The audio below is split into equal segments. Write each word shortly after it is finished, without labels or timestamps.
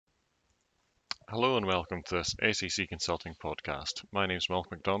Hello and welcome to this ACC Consulting podcast. My name is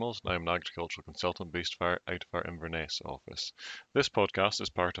Malcolm McDonald and I'm an agricultural consultant based out of our Inverness office. This podcast is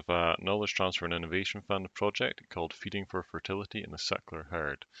part of a Knowledge Transfer and Innovation Fund project called Feeding for Fertility in the Suckler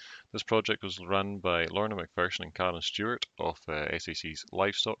Herd. This project was run by Lorna McPherson and Karen Stewart of SAC's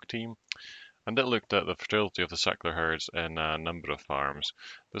livestock team, and it looked at the fertility of the suckler herds in a number of farms.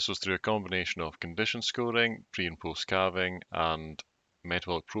 This was through a combination of condition scoring, pre and post calving, and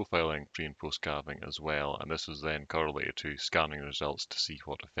metabolic profiling pre and post calving as well, and this was then correlated to scanning results to see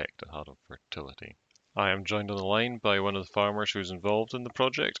what effect it had on fertility. I am joined on the line by one of the farmers who's involved in the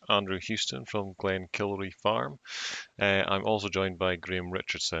project, Andrew Houstoun from Glenkilrie farm. I'm also joined by Graeme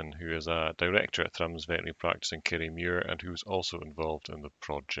Richardson, who is a director at Thrums Veterinary Practice in Kirriemuir and who's also involved in the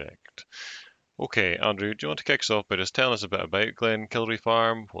project. Okay, Andrew, do you want to kick us off by just telling us a bit about Glenkilrie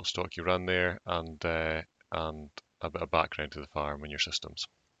farm, what stock you run there, and a bit of background to the farm and your systems?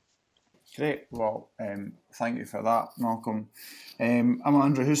 Great. Well, thank you for that, Malcolm. I'm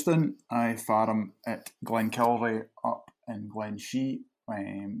Andrew Houstoun. I farm at Glenkilrie up in Glenshee.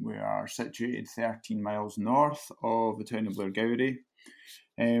 We are situated 13 miles north of the town of Glenkilrie.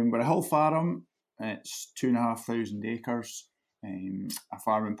 We're a hill farm. It's 2,500 acres. I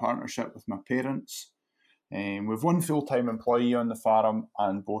farm in partnership with my parents. We've one full-time employee on the farm,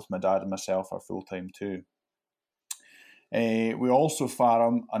 and both my dad and myself are full-time too. We also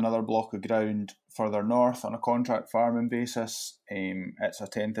farm another block of ground further north on a contract farming basis. It's a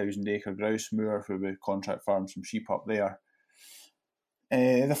 10,000 acre grouse moor where we contract farm some sheep up there.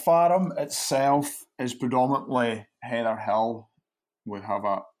 The farm itself is predominantly heather hill. We have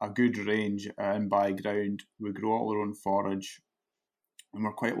a good range in by ground. We grow all our own forage, and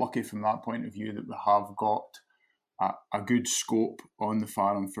we're quite lucky from that point of view that we have got a good scope on the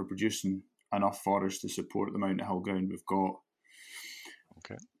farm for producing enough forage to support the amount of hill ground we've got.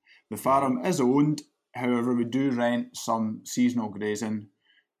 Okay. The farm is owned, however, we do rent some seasonal grazing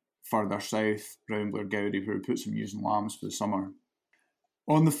further south around Glenkilrie, where we put some ewes and lambs for the summer.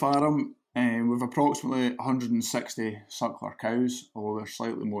 On the farm, we've approximately 160 suckler cows, although there's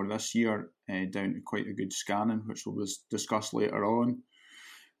slightly more this year, down to quite a good scanning, which we'll discuss later on.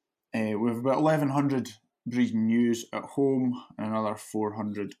 We've about 1,100 breeding ewes at home and another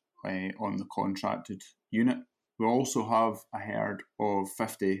 400 on the contracted unit. We also have a herd of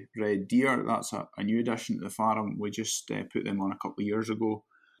 50 red deer. That's a new addition to the farm. We just put them on a couple of years ago.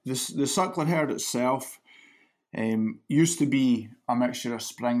 The suckler herd itself used to be a mixture of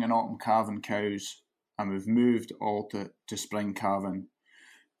spring and autumn calving cows, and we've moved all to spring calving.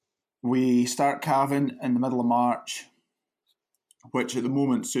 We start calving in the middle of March, which at the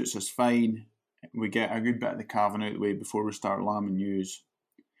moment suits us fine. We get a good bit of the calving out of the way before we start lambing ewes.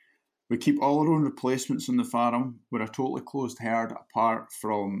 We keep all our own replacements on the farm. We're a totally closed herd apart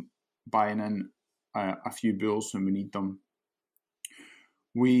from buying in a few bulls when we need them.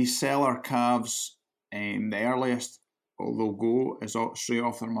 We sell our calves. The earliest they'll go is straight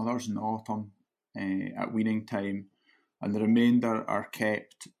off their mothers in the autumn at weaning time, and the remainder are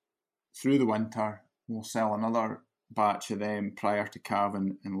kept through the winter. We'll sell another batch of them prior to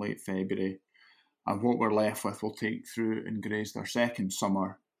calving in late February, and what we're left with we'll take through and graze their second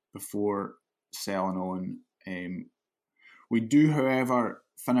summer before selling on. We do, however,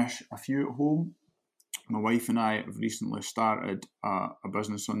 finish a few at home. My wife and I have recently started a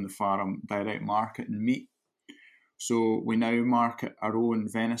business on the farm, direct marketing meat. So we now market our own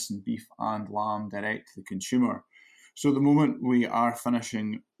venison, beef and lamb direct to the consumer. So at the moment we are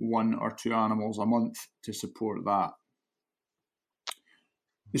finishing 1 or 2 animals a month to support that.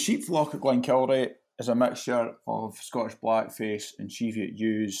 The sheep flock at Glenkilrie is a mixture of Scottish Blackface and Cheviot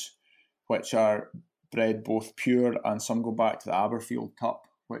ewes, which are bred both pure and some go back to the Aberfield tup,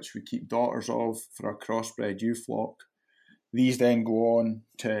 which we keep daughters of for our crossbred ewe flock. These then go on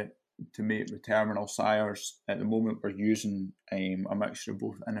to mate with terminal sires. At the moment we're using a mixture of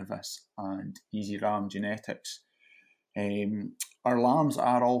both Innovis and Easy Ram genetics. Our lambs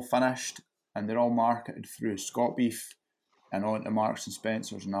are all finished and they're all marketed through Scott Beef and on to Marks and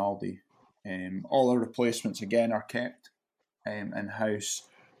Spencer's and Aldi. All our replacements again are kept in-house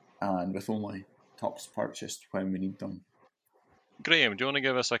and with only tups purchased when we need them. Graeme, do you want to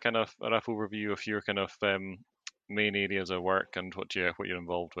give us a kind of a rough overview of your kind of main areas of work and what you're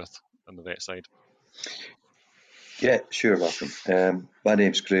involved with on the vet side? Yeah, sure, Malcolm. My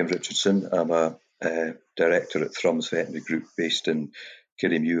name's Graeme Richardson. I'm a director at Thrums Veterinary Group based in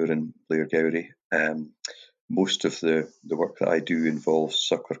Kirriemuir and Glenkilrie. Most of the work that I do involves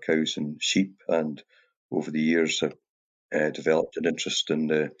suckler cows and sheep, and over the years I've developed an interest in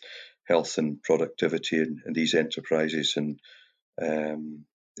the health and productivity in these enterprises, and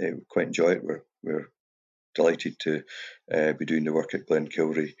quite enjoy it. We're we're delighted to be doing the work at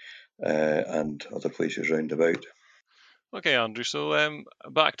Glenkilrie and other places round about. Okay, Andrew. So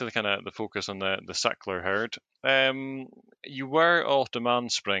back to the focus on the Suckler Herd. You were off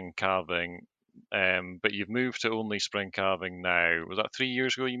demand spring calving, but you've moved to only spring calving now. Was that 3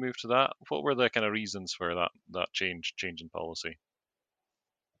 years ago you moved to that? What were the kind of reasons for that change in policy?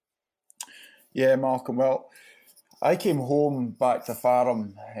 Yeah, Malcolm. Well, I came home back to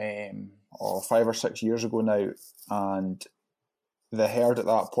Fareham 5 or 6 years ago now, and the herd at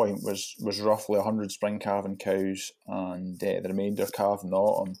that point was roughly 100 spring calving cows, and the remainder calved in the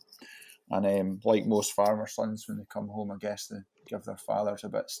autumn. And like most farmer sons, when they come home, I guess they give their fathers a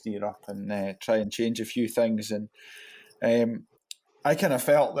bit steer up and try and change a few things. And I kind of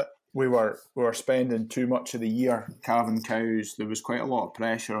felt that we were spending too much of the year calving cows. There was quite a lot of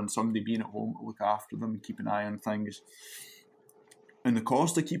pressure on somebody being at home to look after them and keep an eye on things. And the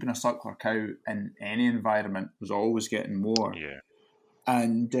cost of keeping a suckler cow in any environment was always getting more. Yeah.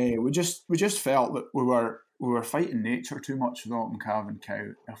 And we just felt that we were fighting nature too much with autumn calving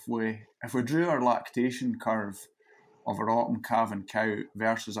cow. If we drew our lactation curve of our autumn calving cow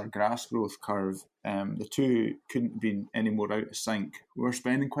versus our grass growth curve, the two couldn't have been any more out of sync. We were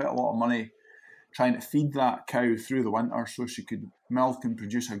spending quite a lot of money trying to feed that cow through the winter so she could milk and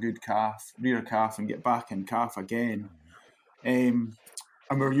produce a good calf, rear a calf, and get back in calf again. And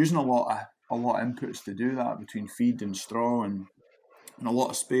we were using a lot of inputs to do that, between feed and straw and a lot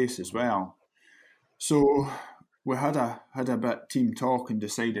of space as well. So we had a bit team talk and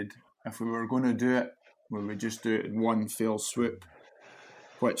decided if we were going to do it, we would just do it in one fell swoop,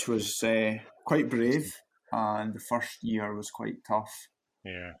 which was quite brave, and the first year was quite tough.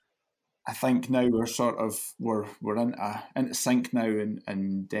 Yeah. I think now we're into sync now,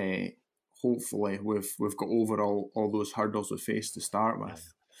 and hopefully we've got over all those hurdles we faced to start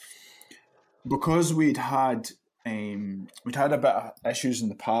with. Because we'd had a bit of issues in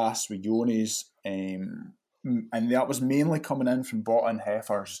the past with yonis, and that was mainly coming in from bought-in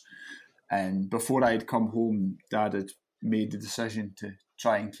heifers. And before I'd come home, Dad had made the decision to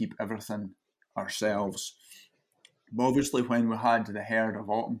try and keep everything ourselves. But obviously, when we had the herd of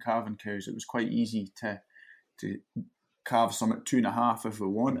autumn calving cows, it was quite easy to calve some at 2.5 if we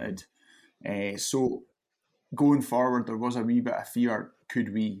wanted. So going forward, there was a wee bit of fear: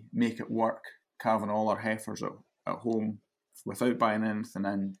 could we make it work calving all our heifers at home without buying anything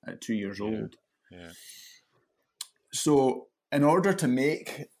in at 2 years old? Yeah. So in order to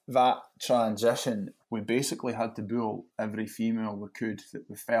make that transition, we basically had to bull every female we could that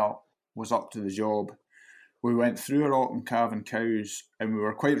we felt was up to the job. We went through our autumn calving cows and we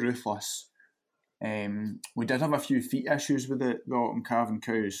were quite ruthless. We did have a few feet issues with the autumn calving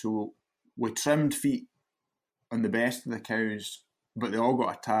cows, so we trimmed feet on the best of the cows, but they all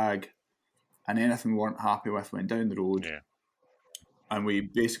got a tag, and anything we weren't happy with went down the road. Yeah. And we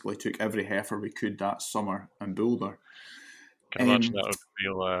basically took every heifer we could that summer and bulled her. Can imagine that would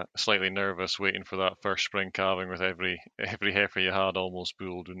feel slightly nervous waiting for that first spring calving with every heifer you had almost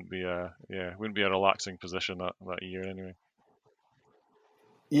bulled. Wouldn't be a relaxing position that year anyway.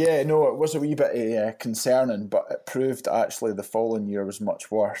 Yeah, no, it was a wee bit concerning, but it proved actually the following year was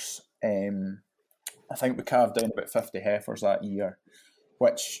much worse. I think we calved down about 50 heifers that year,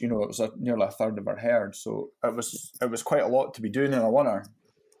 which, it was nearly a third of our herd. So it was quite a lot to be doing in a winter.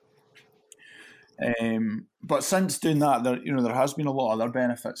 But since doing that, there has been a lot of other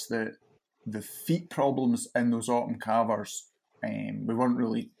benefits. The feet problems in those autumn calvers, we weren't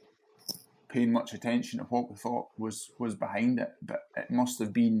really paying much attention to what we thought was behind it, but it must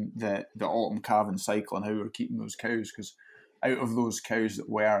have been the autumn calving cycle and how we were keeping those cows, because out of those cows that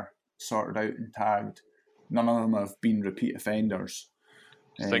were sorted out and tagged, none of them have been repeat offenders.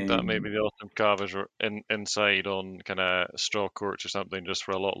 Do you think that maybe the autumn calvers were inside on kind of straw courts or something just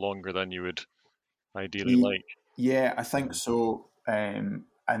for a lot longer than you would ideally like? Yeah, I think so. And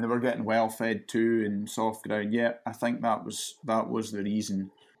they were getting well fed too in soft ground. Yeah, I think that was the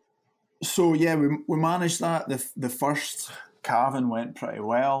reason. So yeah, we managed that. The first calving went pretty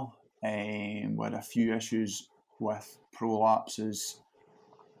well. We had a few issues with prolapses.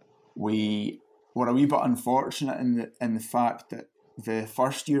 We were a wee bit unfortunate in the fact that the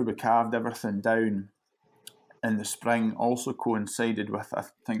first year we calved everything down in the spring also coincided with, I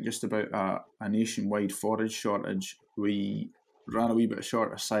think, just about a nationwide forage shortage. We ran a wee bit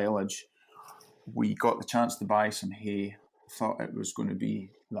short of silage. We got the chance to buy some hay, thought it was going to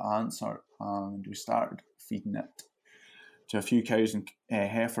be the answer, and we started feeding it to a few cows and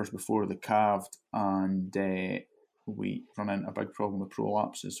heifers before they calved, and we run into a big problem with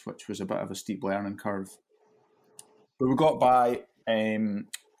prolapses, which was a bit of a steep learning curve. But we got by.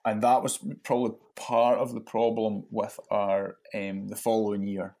 And that was probably part of the problem with our the following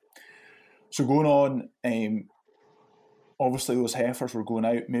year. So going on, obviously those heifers were going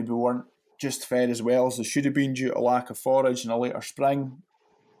out, maybe weren't just fed as well as they should have been due to lack of forage in a later spring.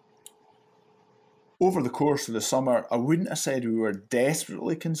 Over the course of the summer, I wouldn't have said we were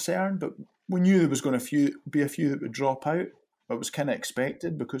desperately concerned, but we knew there was going to be a few that would drop out. It was kind of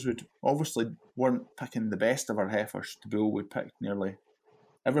expected because we obviously weren't picking the best of our heifers to bull. We picked nearly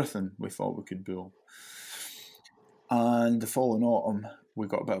everything we thought we could bull. And the following autumn, we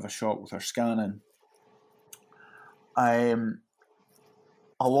got a bit of a shock with our scanning.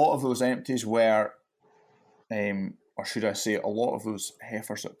 A lot of those empties were, or should I say, a lot of those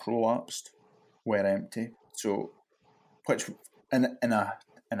heifers that prolapsed were empty. So, which in a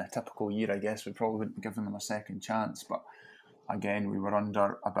typical year, I guess we probably wouldn't have given them a second chance. But again, we were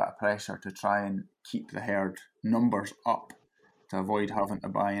under a bit of pressure to try and keep the herd numbers up to avoid having to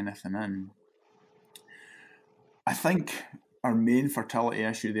buy anything in. I think our main fertility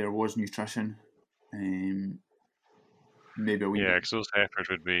issue there was nutrition. Maybe because those heifers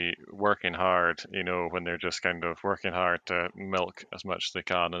would be working hard, when they're just kind of working hard to milk as much as they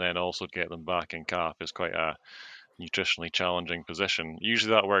can, and then also get them back in calf is quite a nutritionally challenging position.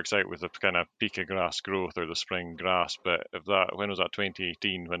 Usually that works out with the kind of peak of grass growth or the spring grass, but when was that,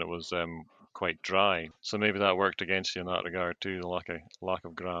 2018, when it was quite dry? So maybe that worked against you in that regard too, the lack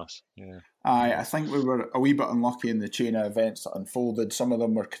of grass. Yeah. I think we were a wee bit unlucky in the chain of events that unfolded. Some of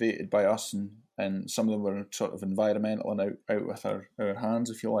them were created by us, and some of them were sort of environmental and out with our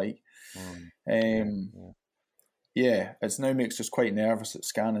hands, if you like. Yeah, it now makes us quite nervous at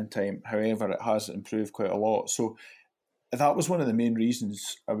scanning time. However, it has improved quite a lot. So that was one of the main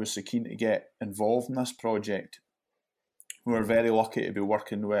reasons I was so keen to get involved in this project. We were very lucky to be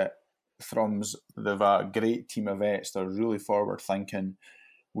working with Thrums. They've a great team of vets. They're really forward thinking.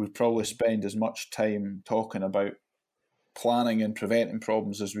 We probably spend as much time talking about planning and preventing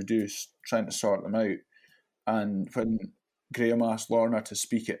problems as we do trying to sort them out. And when Graeme asked Lorna to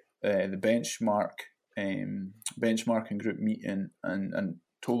speak at the benchmarking group meeting and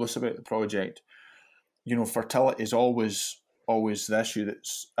told us about the project, fertility is always the issue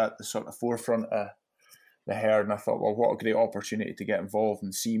that's at the sort of forefront of the herd. And I thought, well, what a great opportunity to get involved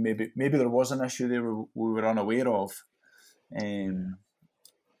and see maybe there was an issue there we were unaware of.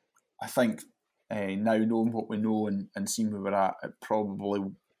 I think now knowing what we know and seeing where we're at,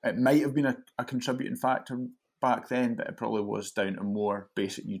 it might have been a contributing factor back then, but it probably was down to more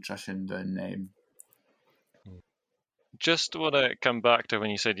basic nutrition than. Just want to come back to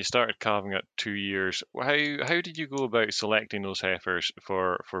when you said you started calving at 2 years. How did you go about selecting those heifers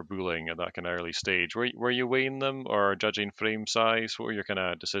for bulling at that kind of early stage? Were you weighing them or judging frame size? What were your kind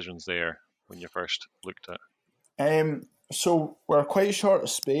of decisions there when you first looked at? So we're quite short of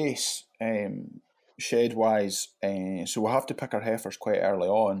space, shed wise. So we'll have to pick our heifers quite early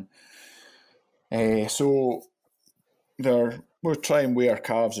on. So we'll try and weigh our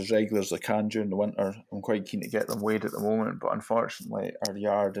calves as regular as they can during the winter. I'm quite keen to get them weighed at the moment, but unfortunately our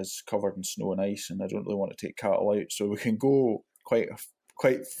yard is covered in snow and ice, and I don't really want to take cattle out. So we can go quite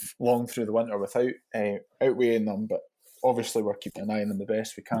long through the winter without outweighing them, but obviously we're keeping an eye on them the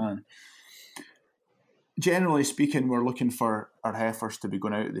best we can. Generally speaking, we're looking for our heifers to be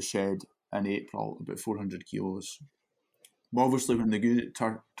going out of the shed in April, about 400 kilos. But obviously when they get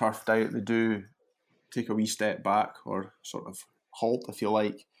turfed out, they do take a wee step back or sort of halt, if you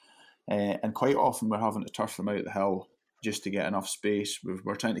like. And quite often we're having to turf them out the hill just to get enough space.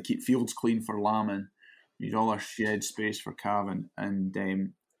 We're trying to keep fields clean for lambing. We need all our shed space for calving. And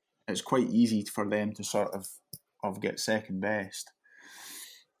it's quite easy for them to sort of get second best.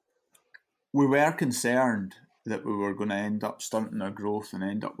 We were concerned that we were going to end up stunting our growth and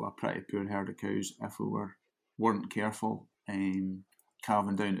end up with a pretty poor herd of cows if we weren't careful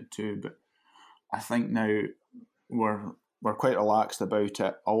calving down at 2. But I think now we're quite relaxed about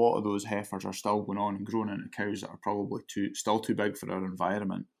it. A lot of those heifers are still going on and growing into cows that are probably still too big for our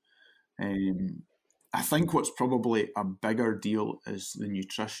environment. I think what's probably a bigger deal is the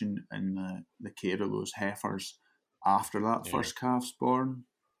nutrition and the care of those heifers after that first calf's born.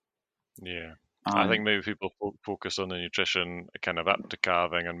 Yeah. I think maybe people focus on the nutrition kind of up to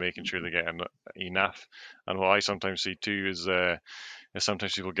calving and making sure they get enough. And what I sometimes see too is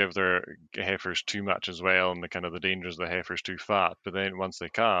sometimes people give their heifers too much as well, and the dangers of the heifers too fat. But then once they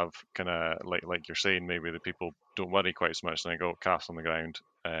calve, kind of like you're saying, maybe the people don't worry quite so much. And they go, calves on the ground,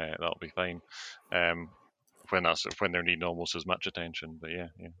 that'll be fine. When they're needing almost as much attention. But yeah,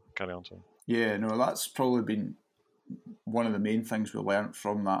 carry on. Yeah, no, that's probably been one of the main things we learnt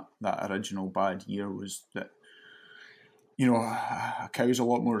from that original bad year was that, a cow's a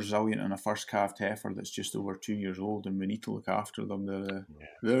lot more resilient than a first calved heifer that's just over 2 years old, and we need to look after them.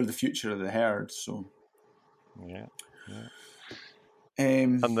 They're the future of the herd. So yeah.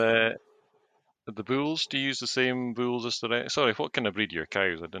 Um, And the bulls, do you use the same bulls as the rest? Sorry, what kind of breed are your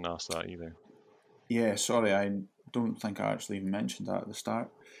cows? I didn't ask that either. Yeah, sorry, I don't think I actually even mentioned that at the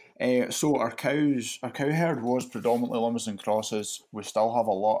start. So our cow herd was predominantly Limousin crosses. We still have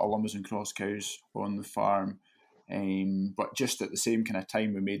a lot of Limousin cross cows on the farm, but just at the same kind of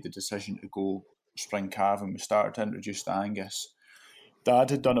time we made the decision to go spring calving, we started to introduce the Angus. Dad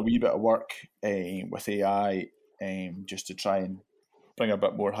had done a wee bit of work with AI just to try and bring a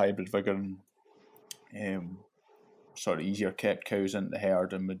bit more hybrid vigour and sort of easier kept cows into the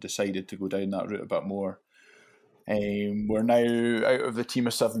herd, and we decided to go down that route a bit more. We're now out of the team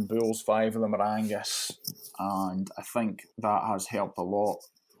of 7 bulls, 5 of them are Angus, and I think that has helped a lot.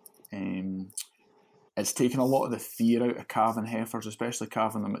 It's taken a lot of the fear out of calving heifers, especially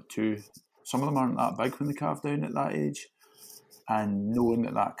calving them at 2. Some of them aren't that big when they calve down at that age, and knowing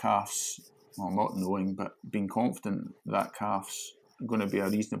that calf's, well, not knowing, but being confident that calf's going to be a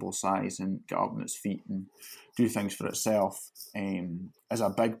reasonable size and get up on its feet and do things for itself is a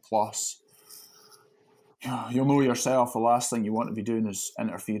big plus. You'll know yourself, the last thing you want to be doing is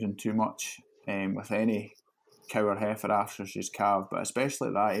interfering too much with any cow or heifer after she's calved, but especially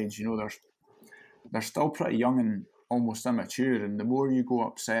at that age, they're still pretty young and almost immature, and the more you go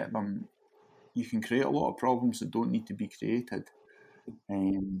upset them, you can create a lot of problems that don't need to be created.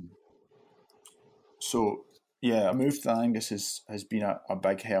 So yeah, a move to the Angus has been a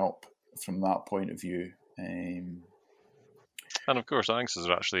big help from that point of view. And of course, Anguses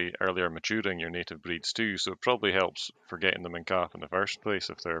are actually earlier maturing your native breeds too, so it probably helps for getting them in calf in the first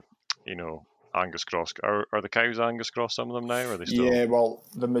place if they're, Angus cross. Are the cows Angus cross, some of them now, or are they still? Yeah, well,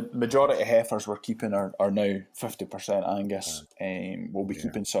 the majority of heifers we're keeping are now 50% Angus. We'll be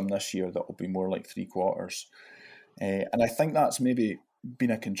keeping some this year that will be more like 3/4. And I think that's maybe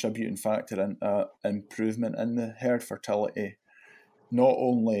been a contributing factor in improvement in the herd fertility. Not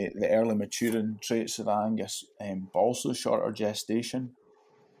only the early maturing traits of the Angus, but also shorter gestation.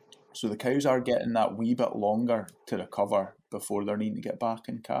 So the cows are getting that wee bit longer to recover before they're needing to get back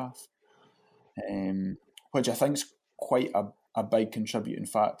in calf, which I think is quite a big contributing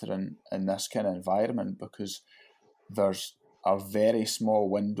factor in this kind of environment, because there's a very small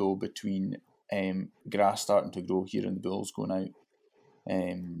window between grass starting to grow here and the bulls going out,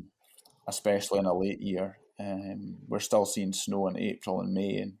 especially in a late year. We're still seeing snow in April and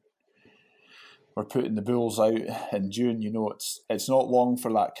May, and we're putting the bulls out in June. It's not long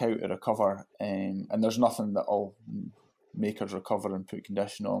for that cow to recover, and there's nothing that'll make her recover and put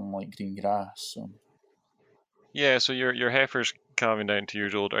condition on like green grass. So. Yeah, so your heifers calving down 2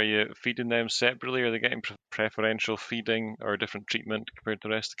 years old, are you feeding them separately? Are they getting preferential feeding or different treatment compared to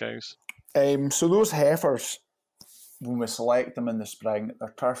the rest of the cows? So those heifers, when we select them in the spring,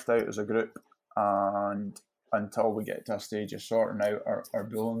 they're turfed out as a group, and until we get to a stage of sorting out our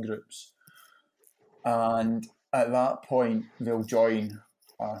bulling groups. And at that point, they'll join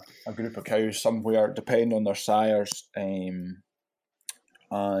a group of cows somewhere, depending on their sires, and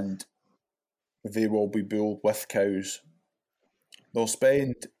they will be bulled with cows. They'll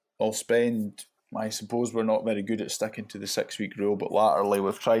spend. I suppose we're not very good at sticking to the 6-week rule, but latterly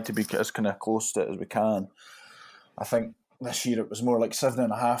we've tried to be as kind of close to it as we can. I think this year it was more like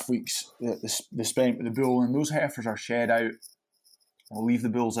 7.5 weeks that they spent with the bull, and those heifers are shed out. We'll leave the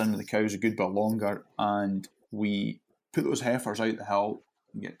bulls in with the cows a good bit longer, and we put those heifers out the hill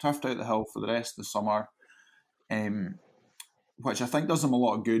and get turfed out the hill for the rest of the summer, which I think does them a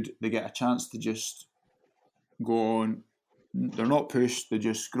lot of good. They get a chance to just go on. They're not pushed, they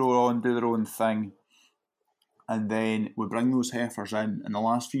just grow on, do their own thing. And then we bring those heifers in. In the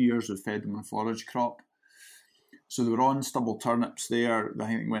last few years, we've fed them a forage crop. So they were on stubble turnips there. I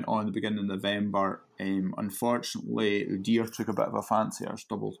think it went on at the beginning of November. Unfortunately, the deer took a bit of a fancy at our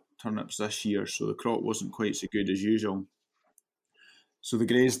stubble turnips this year, so the crop wasn't quite so good as usual. So they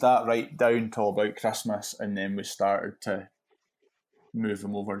grazed that right down till about Christmas, and then we started to move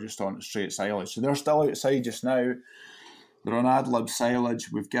them over just on straight silage. So they're still outside just now. They're on ad lib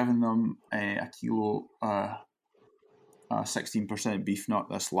silage. We've given them a kilo, 16% beef nut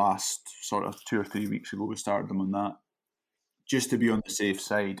this last sort of 2 or 3 weeks ago. We started them on that, just to be on the safe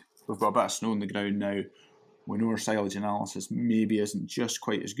side. We've got a bit of snow on the ground now. We know our silage analysis maybe isn't just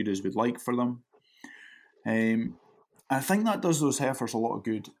quite as good as we'd like for them. I think that does those heifers a lot of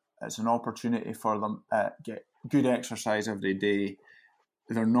good. It's an opportunity for them to get good exercise every day.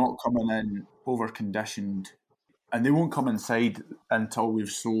 They're not coming in over-conditioned, and they won't come inside until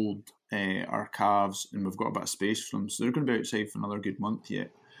we've sold our calves, and we've got a bit of space for them, so they're going to be outside for another good month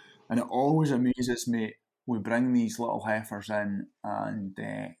yet. And it always amazes me. We bring these little heifers in, and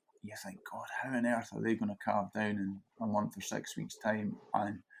you think, God, how on earth are they going to calve down in a month or 6 weeks' time?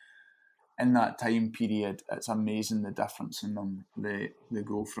 And in that time period, it's amazing the difference in them. They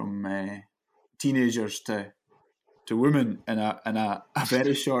go from teenagers to women in a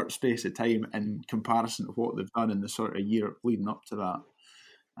very short space of time in comparison to what they've done in the sort of year leading up to that,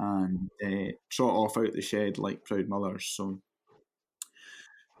 and trot off out the shed like proud mothers. So,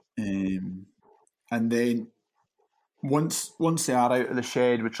 and then once they are out of the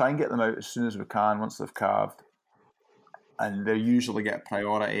shed, we try and get them out as soon as we can once they've calved, and they usually get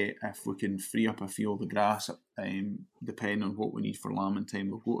priority if we can free up a field of grass. Depending on what we need for lambing time,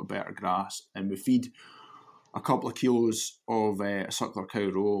 we'll go to better grass, and we feed a couple of kilos of a suckler cow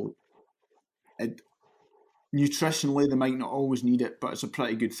roll. Nutritionally, they might not always need it, but it's a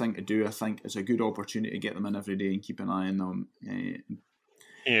pretty good thing to do. I think it's a good opportunity to get them in every day and keep an eye on them.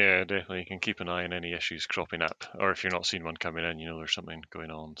 Yeah, definitely. You can keep an eye on any issues cropping up, or if you're not seeing one coming in, there's something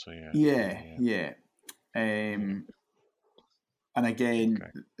going on. So yeah. And again,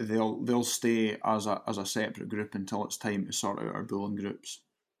 okay, they'll stay as a separate group until it's time to sort out our bulling groups.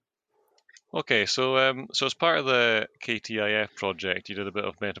 Okay, so as part of the KTIF project, you did a bit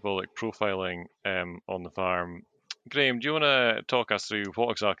of metabolic profiling on the farm. Graeme, do you want to talk us through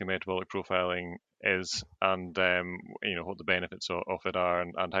what exactly metabolic profiling is, and what the benefits of it are,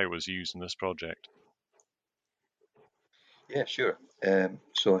 and how it was used in this project? Yeah, sure.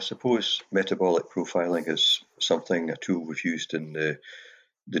 So I suppose metabolic profiling is a tool we've used in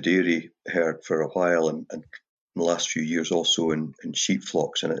the dairy herd for a while, and in the last few years also in sheep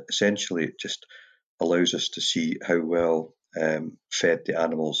flocks, and essentially it just allows us to see how well fed the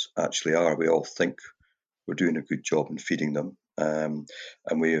animals actually are. We all think we're doing a good job in feeding them, and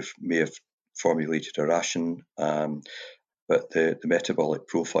we may have formulated a ration, but the metabolic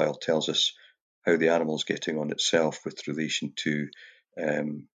profile tells us how the animal's getting on itself with relation to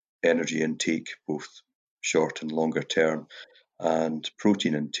energy intake, both short and longer term, and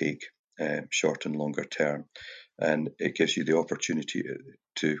protein intake, short and longer term. And it gives you the opportunity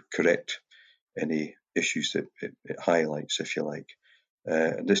to correct any issues that it highlights, if you like.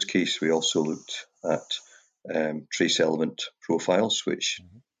 In this case, we also looked at trace element profiles, which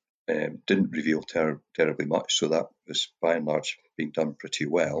didn't reveal terribly much, so that was by and large being done pretty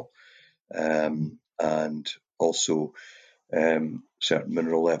well. And also certain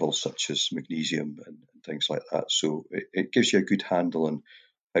mineral levels such as magnesium and things like that. So it gives you a good handle on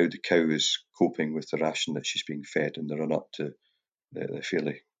how the cow is coping with the ration that she's being fed in the run up to the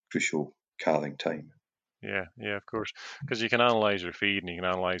fairly crucial calving time. Yeah, of course, because you can analyse your feed and you can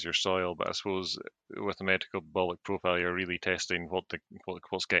analyse your soil, but I suppose with the metabolic profile, you're really testing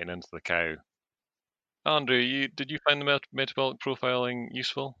what's getting into the cow. Andrew, did you find the metabolic profiling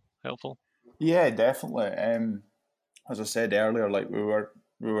useful, helpful? Yeah, definitely. As I said earlier, like we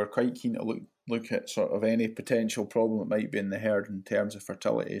were quite keen to look at sort of any potential problem that might be in the herd in terms of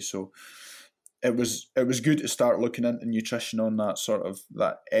fertility. So it was good to start looking into nutrition on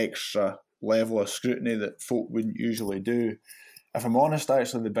that extra level of scrutiny that folk wouldn't usually do. If I'm honest,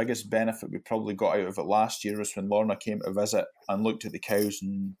 actually, the biggest benefit we probably got out of it last year was when Lorna came to visit and looked at the cows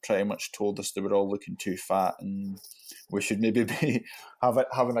and pretty much told us they were all looking too fat and we should maybe be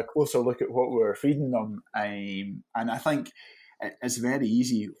having a closer look at what we were feeding them. And I think it's very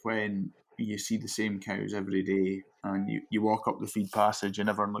easy when you see the same cows every day and you walk up the feed passage and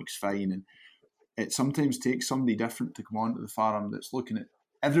everyone looks fine. And it sometimes takes somebody different to come onto the farm that's looking at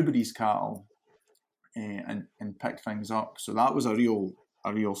everybody's cattle and pick things up. So that was a real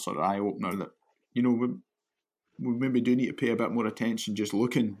sort of eye opener that we maybe do need to pay a bit more attention just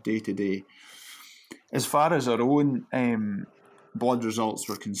looking day to day. As far as our own blood results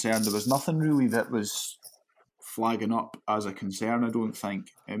were concerned, there was nothing really that was flagging up as a concern, I don't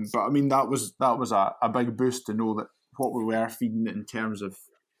think. But I mean that was a big boost to know that what we were feeding in terms of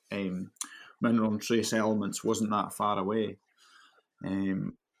mineral and trace elements wasn't that far away.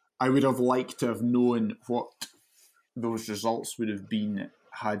 I would have liked to have known what those results would have been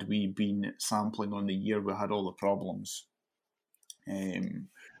had we been sampling on the year we had all the problems.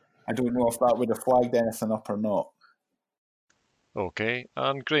 I don't know if that would have flagged anything up or not. Okay,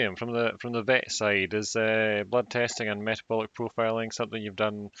 and Graeme, from the vet side, is blood testing and metabolic profiling something you've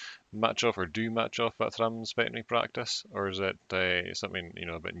done much of or do much of at Thrums Veterinary Practice, or is it something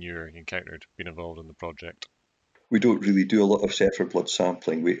a bit newer you encountered being involved in the project? We don't really do a lot of separate blood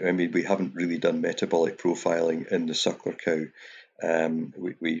sampling. We haven't really done metabolic profiling in the suckler cow.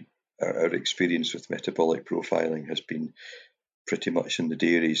 Our experience with metabolic profiling has been pretty much in the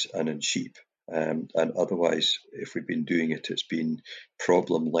dairies and in sheep. And otherwise, if we've been doing it, it's been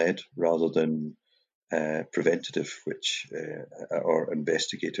problem-led rather than preventative, or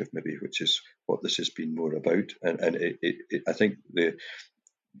investigative, maybe, which is what this has been more about. And I think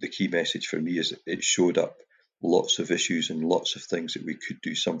the key message for me is it showed up lots of issues and lots of things that we could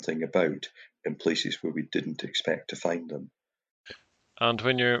do something about in places where we didn't expect to find them. And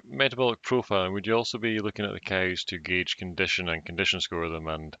when you're metabolic profiling, would you also be looking at the cows to gauge condition and condition score them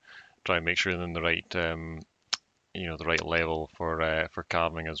and try and make sure they're in the right, the right level for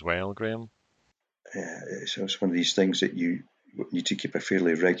calving as well, Graeme? So it's one of these things that you need to keep a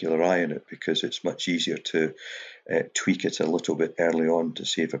fairly regular eye on it, because it's much easier to tweak it a little bit early on to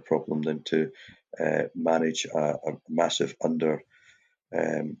save a problem than to manage a massive under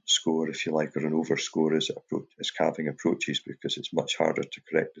score, if you like, or an over score as calving approaches, because it's much harder to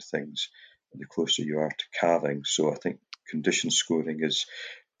correct the things the closer you are to calving. So I think condition scoring is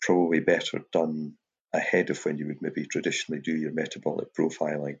probably better done ahead of when you would maybe traditionally do your metabolic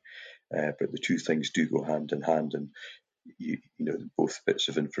profiling. But the two things do go hand in hand, and both bits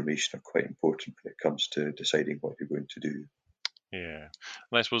of information are quite important when it comes to deciding what you're going to do. Yeah,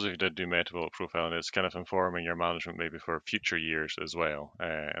 and I suppose if you did do metabolic profiling, it's kind of informing your management maybe for future years as well,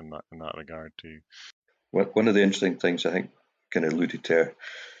 in that regard too. One of the interesting things I think kind of alluded to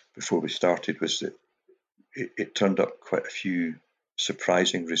before we started was that it turned up quite a few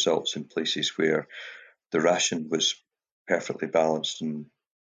surprising results in places where the ration was perfectly balanced and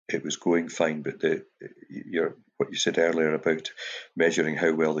it was going fine, but what you said earlier about measuring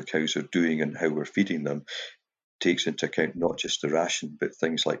how well the cows are doing and how we're feeding them takes into account not just the ration, but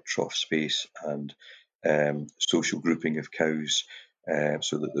things like trough space and social grouping of cows,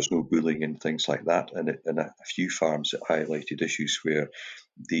 so that there's no bullying and things like that. And a few farms that highlighted issues where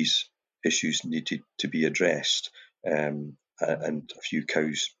these issues needed to be addressed, and a few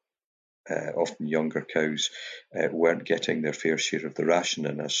cows, often younger cows, weren't getting their fair share of the ration,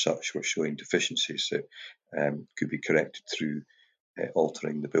 and as such were showing deficiencies that could be corrected through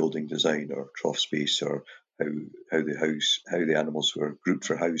altering the building design or trough space, or how the animals were grouped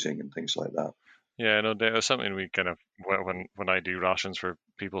for housing and things like that. Yeah, no, it's something we kind of, when I do rations for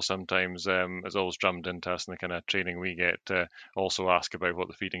people, sometimes it's always drummed into us in the kind of training we get to also ask about what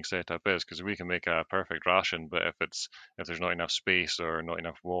the feeding setup is, because we can make a perfect ration, but if there's not enough space or not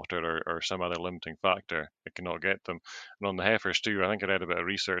enough water or some other limiting factor, it cannot get them. And on the heifers too, I think I read a bit of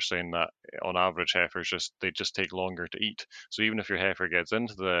research saying that on average heifers they just take longer to eat. So even if your heifer gets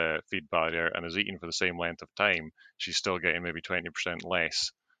into the feed barrier and is eating for the same length of time, she's still getting maybe 20%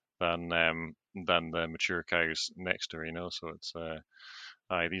 less than the mature cows next to her, So it's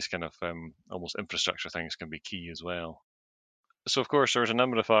these kind of almost infrastructure things can be key as well. So of course there was a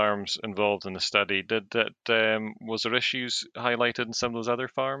number of farms involved in the study. Was there issues highlighted in some of those other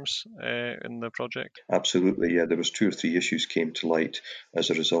farms in the project? Absolutely, yeah. There was 2 or 3 issues came to light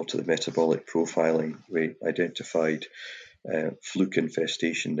as a result of the metabolic profiling. We identified fluke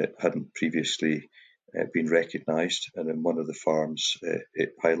infestation that hadn't previously been recognised, and in one of the farms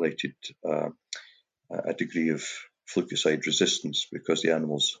it highlighted a degree of flukicide resistance because the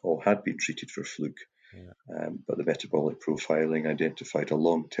animals all had been treated for fluke. Yeah. But the metabolic profiling identified a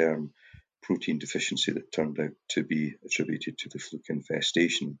long-term protein deficiency that turned out to be attributed to the fluke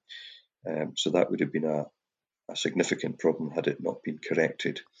infestation. So that would have been a significant problem had it not been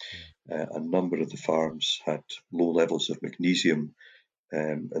corrected. A number of the farms had low levels of magnesium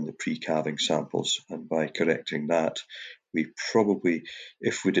in the pre-calving samples, and by correcting that, we probably,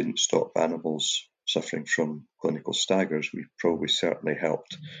 if we didn't stop animals suffering from clinical staggers, we probably certainly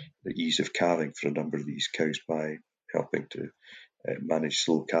helped the ease of calving for a number of these cows by helping to manage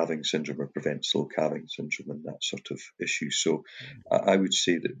slow calving syndrome or prevent slow calving syndrome and that sort of issue. So I would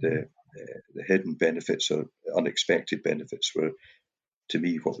say that the hidden benefits or unexpected benefits were, to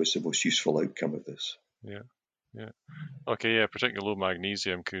me, what was the most useful outcome of this. Yeah. Okay, yeah, particularly low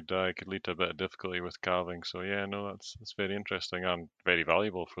magnesium could lead to a bit of difficulty with calving. So yeah, no, that's very interesting and very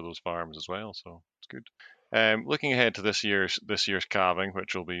valuable for those farms as well. So it's good. Looking ahead to this year's calving,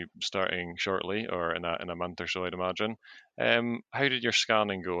 which will be starting shortly or in a month or so, I'd imagine. How did your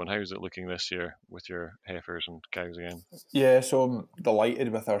scanning go, and how is it looking this year with your heifers and cows again? Yeah, so I'm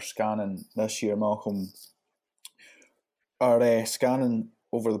delighted with our scanning this year, Malcolm. Our scanning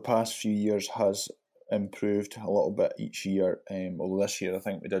over the past few years has improved a little bit each year. Although this year I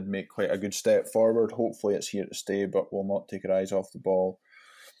think we did make quite a good step forward. Hopefully it's here to stay, but we'll not take our eyes off the ball.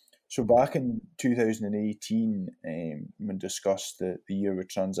 So back in 2018, we discussed the year we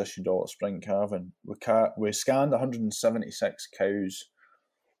transitioned all to spring calving. We scanned 176 cows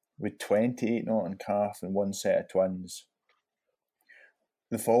with 28 knot calf and one set of twins.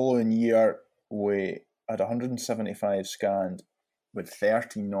 The following year, we had 175 scanned with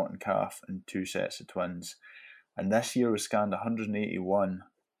 13 knot and calf and 2 sets of twins. And this year we scanned 181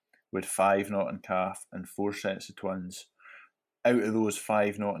 with 5 knot and calf and 4 sets of twins. Out of those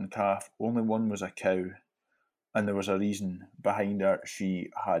 5 knot and calf, only one was a cow. And there was a reason behind her. She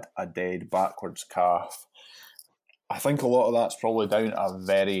had a dead backwards calf. I think a lot of that's probably down to a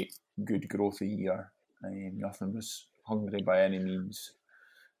very good growth year. Nothing was hungry by any means.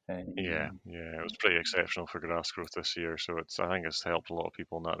 Yeah, it was pretty exceptional for grass growth this year, so I think it's helped a lot of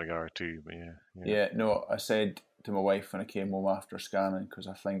people in that regard too. But yeah. No, I said to my wife when I came home after scanning, because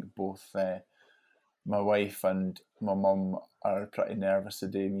I think both my wife and my mum are pretty nervous the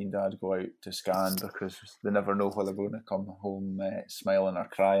day me and Dad go out to scan, because they never know whether they're going to come home smiling or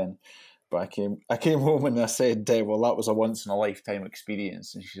crying. But I came home and I said, well, that was a once in a lifetime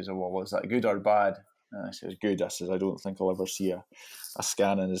experience. And she says, well, was that good or bad? And I says, good. I says, I don't think I'll ever see a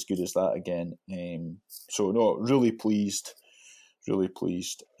scanning as good as that again. So no, really pleased. Hopefully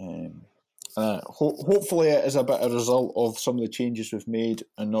it is a bit of a result of some of the changes we've made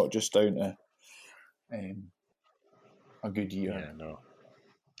and not just down to a good year. Yeah, no.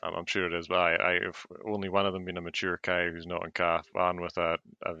 I'm sure it is, but if only one of them being a mature cow who's not in calf and with a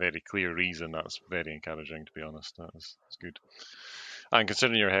very clear reason, that's very encouraging, to be honest. That's good. And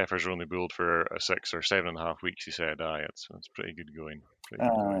considering your heifers are only bulled for 6 or 7.5 weeks, you said, it's pretty good going.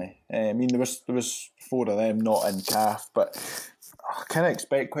 I mean, there was 4 of them not in calf, but I kind of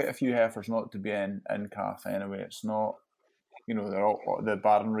expect quite a few heifers not to be in calf anyway. It's not, the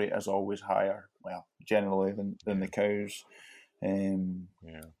barren rate is always higher, well, generally than the cows.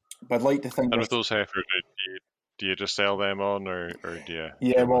 But I'd like to think. And with those heifers, do you just sell them on, or do you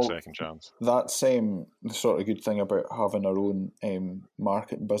give them a second chance? That's the sort of good thing about having our own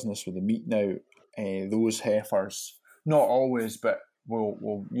marketing business with the meat now. Those heifers, not always, but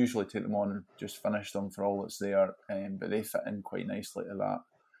we'll usually take them on and just finish them for all that's there. But they fit in quite nicely to that.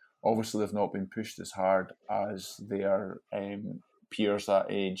 Obviously, they've not been pushed as hard as their peers that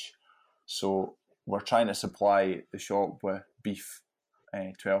age. So we're trying to supply the shop with beef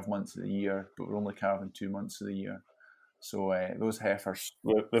 12 months of the year, but we're only calving 2 months of the year. So those heifers,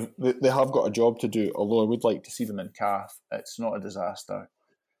 they have got a job to do, although I would like to see them in calf. It's not a disaster.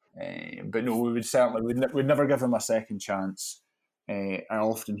 But no, we would certainly, we'd never give them a second chance. I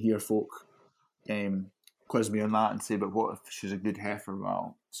often hear folk quiz me on that and say, but what if she's a good heifer?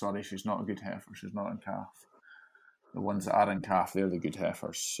 Well, sorry, she's not a good heifer. She's not in calf. The ones that are in calf, they're the good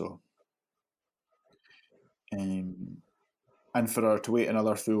heifers. So, and for her to wait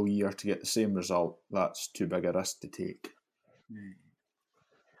another full year to get the same result, that's too big a risk to take.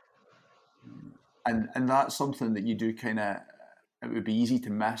 And that's something that you do kind of, it would be easy to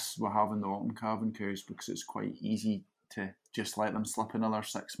miss with having the autumn calving cows, because it's quite easy to just let them slip another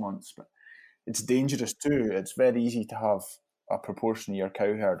 6 months. But it's dangerous too. It's very easy to have a proportion of your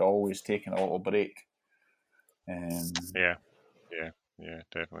cow herd always taking a little break. Yeah,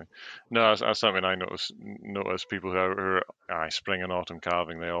 definitely. No, that's something I notice people who are spring and autumn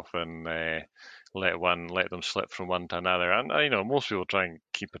calving, they often let them slip from one to another. And most people try and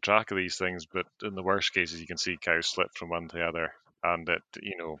keep a track of these things, but in the worst cases, you can see cows slip from one to the other, and it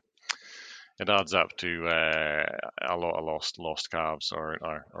adds up to a lot of lost calves or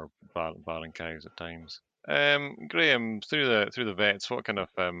barren cows at times. Graeme, through the vets, what kind of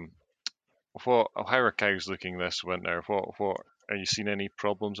how are cows looking this winter? What are you seeing any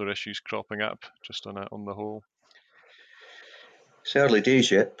problems or issues cropping up just on the whole? It's early days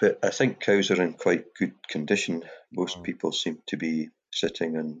yet, but I think cows are in quite good condition. Most people seem to be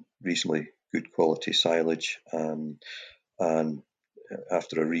sitting on reasonably good quality silage, and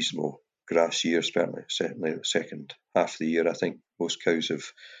after a reasonable grass year, certainly the second half of the year, I think most cows have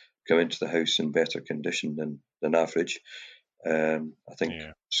come into the house in better condition than average. I think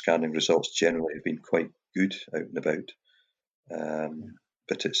scanning results generally have been quite good out and about,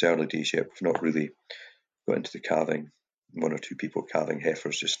 but it's early days yet. We've not really got into the calving. 1 or 2 people calving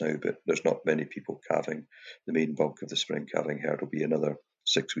heifers just now, but there's not many people calving. The main bulk of the spring calving herd will be another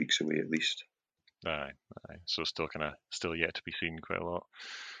 6 weeks away at least. Aye. So still yet to be seen quite a lot.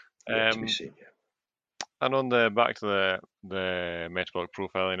 Yet to be seen, yeah. And on back to the metabolic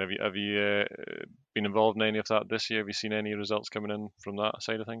profiling, have you been involved in any of that this year? Have you seen any results coming in from that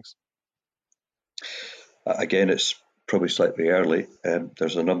side of things? Again, it's probably slightly early.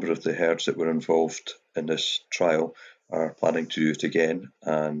 There's a number of the herds that were involved in this trial are planning to do it again,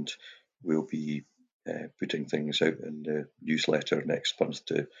 and we'll be putting things out in the newsletter next month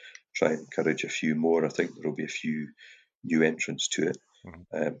to try and encourage a few more. I think there will be a few new entrants to it.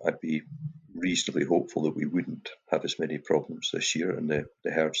 I'd be reasonably hopeful that we wouldn't have as many problems this year in the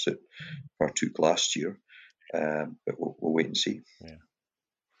herds that partook last year. But we'll wait and see. Yeah.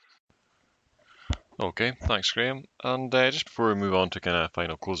 Okay, thanks, Graeme. And just before we move on to kind of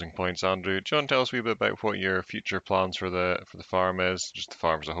final closing points, Andrew, do you want to tell us a wee bit about what your future plans for the farm is, just the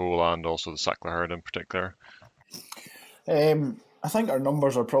farm as a whole, and also the Suckler Herd in particular? I think our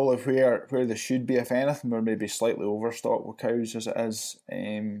numbers are probably where they should be. If anything, we're maybe slightly overstocked with cows as it is.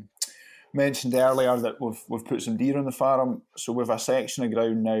 Mentioned earlier that we've put some deer on the farm, so we've a section of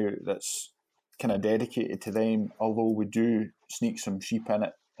ground now that's kind of dedicated to them. Although we do sneak some sheep in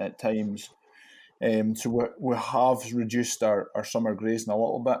it at times, so we have reduced our summer grazing a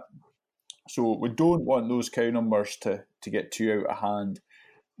little bit. So we don't want those cow numbers to get too out of hand.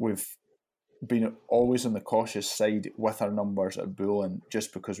 We've been always on the cautious side with our numbers at Bullen,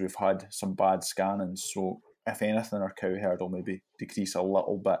 just because we've had some bad scannings. So if anything, our cow herd will maybe decrease a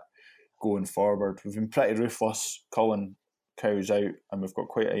little bit going forward. We've been pretty ruthless culling cows out, and we've got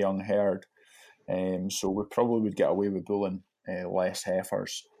quite a young herd. So we probably would get away with bulling less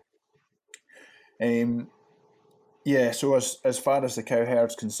heifers. So as far as the cow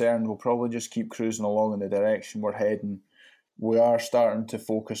herd's concerned, we'll probably just keep cruising along in the direction we're heading. We are starting to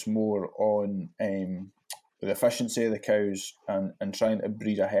focus more on the efficiency of the cows and trying to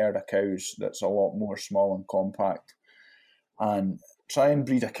breed a herd of cows that's a lot more small and compact, and try and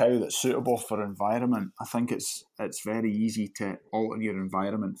breed a cow that's suitable for environment. I think it's very easy to alter your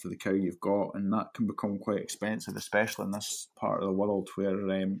environment for the cow you've got, and that can become quite expensive, especially in this part of the world where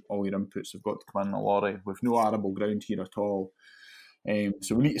all your inputs have got to come in a lorry with no arable ground here at all.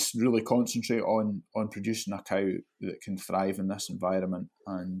 So we need to really concentrate on producing a cow that can thrive in this environment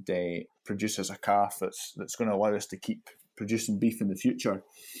and produces a calf that's going to allow us to keep producing beef in the future.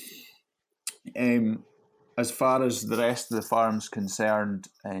 As far as the rest of the farm's concerned,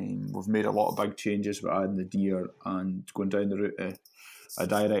 we've made a lot of big changes with adding the deer and going down the route of a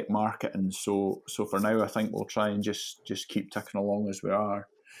direct marketing. So for now, I think we'll try and just keep ticking along as we are.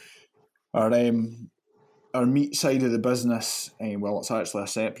 Our meat side of the business, well, it's actually a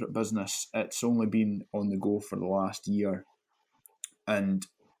separate business. It's only been on the go for the last year, and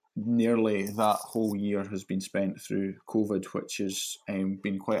nearly that whole year has been spent through COVID, which has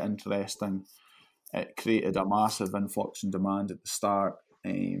been quite interesting. It created a massive influx in demand at the start,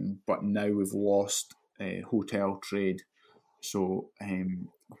 but now we've lost hotel trade. So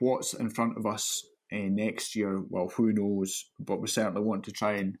what's in front of us next year, well, who knows, but we certainly want to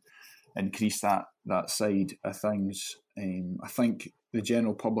try and increase that side of things. I think the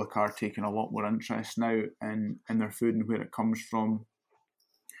general public are taking a lot more interest now in their food and where it comes from.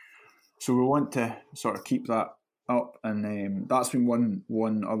 So we want to sort of keep that up, and that's been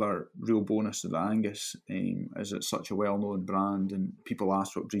one other real bonus of the Angus, is it's such a well-known brand, and people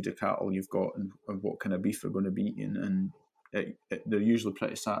ask what breed of cattle you've got and what kind of beef they're going to be eating, and they're usually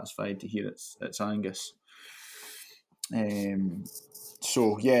pretty satisfied to hear it's Angus.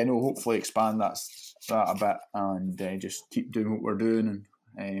 Hopefully expand that a bit, and just keep doing what we're doing,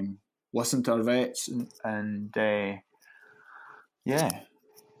 and listen to our vets, and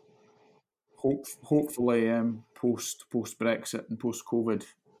hopefully post Brexit and post COVID,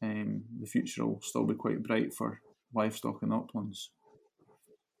 the future will still be quite bright for livestock in uplands.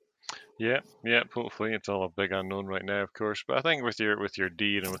 Yeah, hopefully. It's all a big unknown right now, of course. But I think with your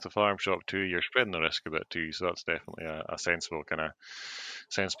deer and with the farm shop too, you're spreading the risk a bit too. So that's definitely a sensible kind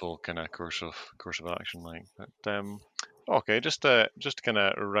of course of action, like. But okay, just to kind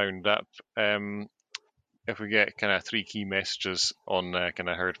of round up, if we get kind of 3 key messages on kind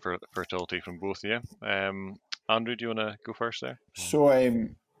of herd fertility from both of you, Andrew, do you want to go first there? So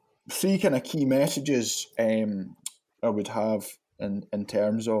 3 kind of key messages I would have in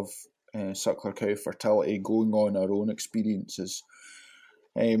terms of suckler cow fertility, going on our own experiences.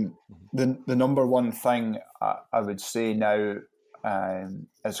 The number one thing I would say now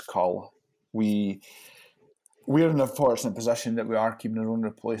is cull. We're in a fortunate position that we are keeping our own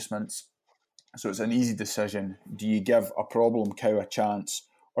replacements, so it's an easy decision. Do you give a problem cow a chance,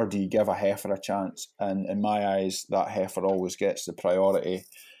 or do you give a heifer a chance? And in my eyes, that heifer always gets the priority.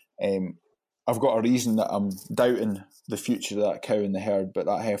 I've got a reason that I'm doubting the future of that cow in the herd, but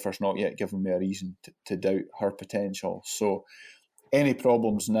that heifer's not yet given me a reason to doubt her potential. So any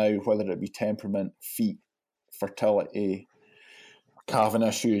problems now, whether it be temperament, feet, fertility, calving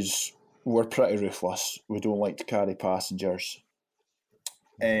issues, we're pretty ruthless. We don't like to carry passengers.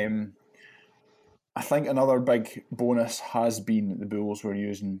 I think another big bonus has been the bulls we're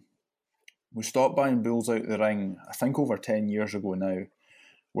using. We stopped buying bulls out the ring, I think over 10 years ago now.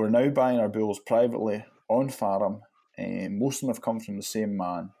 We're now buying our bulls privately on farm. Most of them have come from the same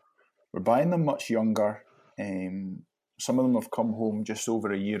man. We're buying them much younger. Some of them have come home just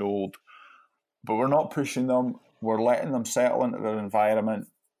over a year old, but we're not pushing them. We're letting them settle into their environment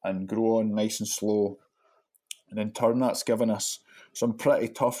and grow on nice and slow. And in turn, that's given us some pretty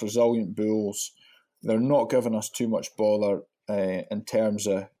tough, resilient bulls. They're not giving us too much bother in terms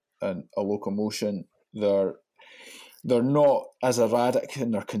of a locomotion. They're not as erratic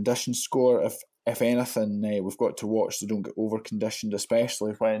in their condition score. If anything, we've got to watch they don't get over conditioned,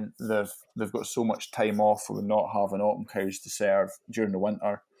 especially when they've got so much time off with not having autumn cows to serve during the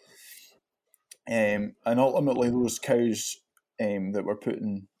winter. And ultimately, those cows that we're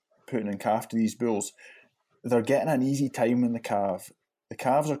putting in calf to these bulls, they're getting an easy time in the calf. The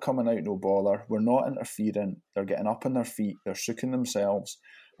calves are coming out no bother. We're not interfering. They're getting up on their feet. They're sucking themselves.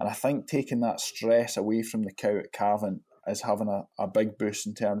 And I think taking that stress away from the cow at calving is having a big boost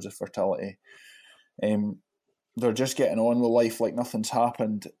in terms of fertility. They're just getting on with life like nothing's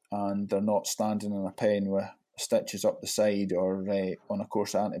happened, and they're not standing in a pen with stitches up the side or on a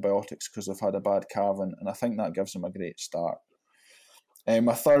course of antibiotics because they've had a bad calving. And I think that gives them a great start.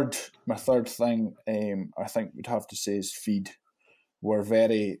 My third thing I think we'd have to say is feed. We're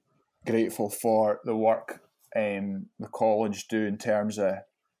very grateful for the work the college do in terms of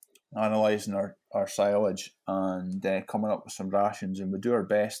analysing our silage and coming up with some rations, and we do our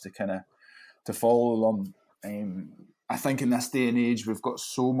best to follow them. I think in this day and age we've got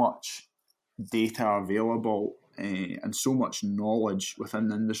so much data available and so much knowledge within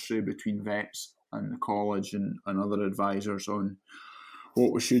the industry between vets and the college and other advisors on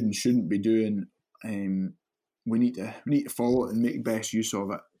what we should and shouldn't be doing. We need to follow it and make best use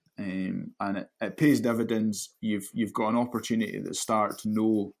of it, and it pays dividends. You've got an opportunity at the start to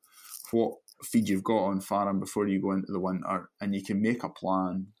know what feed you've got on farm before you go into the winter, and you can make a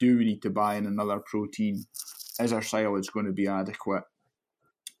plan. Do we need to buy in another protein? Is our silage going to be adequate?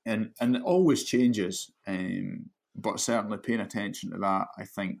 And it always changes, but certainly paying attention to that, I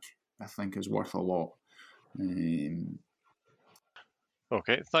think is worth a lot.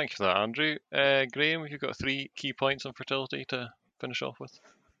 Okay, thank you for that, Andrew. Graeme, you've got 3 key points on fertility to finish off with.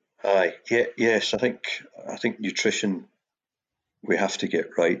 Aye, yes. I think nutrition we have to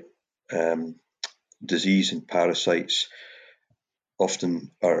get right. Disease and parasites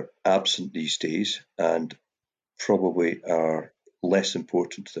often are absent these days and probably are less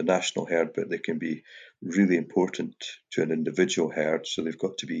important to the national herd, but they can be really important to an individual herd, so they've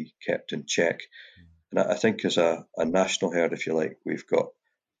got to be kept in check. And I think as a national herd, if you like, we've got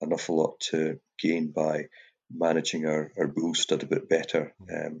an awful lot to gain by managing our bull stud a bit better.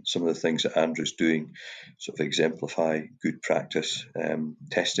 Some of the things that Andrew's doing sort of exemplify good practice.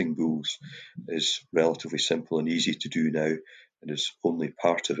 Testing bulls is relatively simple and easy to do now, and is only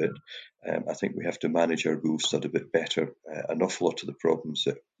part of it. I think we have to manage our bull stud a bit better. An awful lot of the problems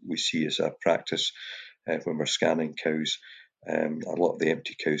that we see as a practice when we're scanning cows, a lot of the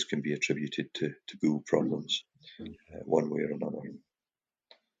empty cows can be attributed to bull problems, one way or another.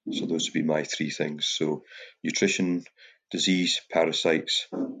 So those would be my 3 things. So nutrition, disease, parasites,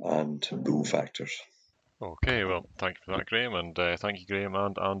 and bull factors. Okay, well, thank you for that, Graeme, and thank you, Graeme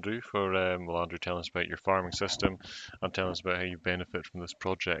and Andrew, for Andrew telling us about your farming system and telling us about how you benefit from this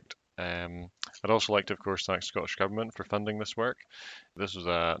project. I'd also like to, of course, thank the Scottish Government for funding this work. This was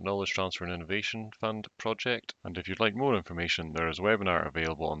a Knowledge Transfer and Innovation Fund project, and if you'd like more information, there is a webinar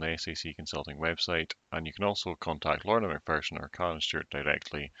available on the SAC Consulting website, and you can also contact Lorna McPherson or Karen Stewart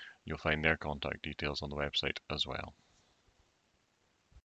directly. You'll find their contact details on the website as well.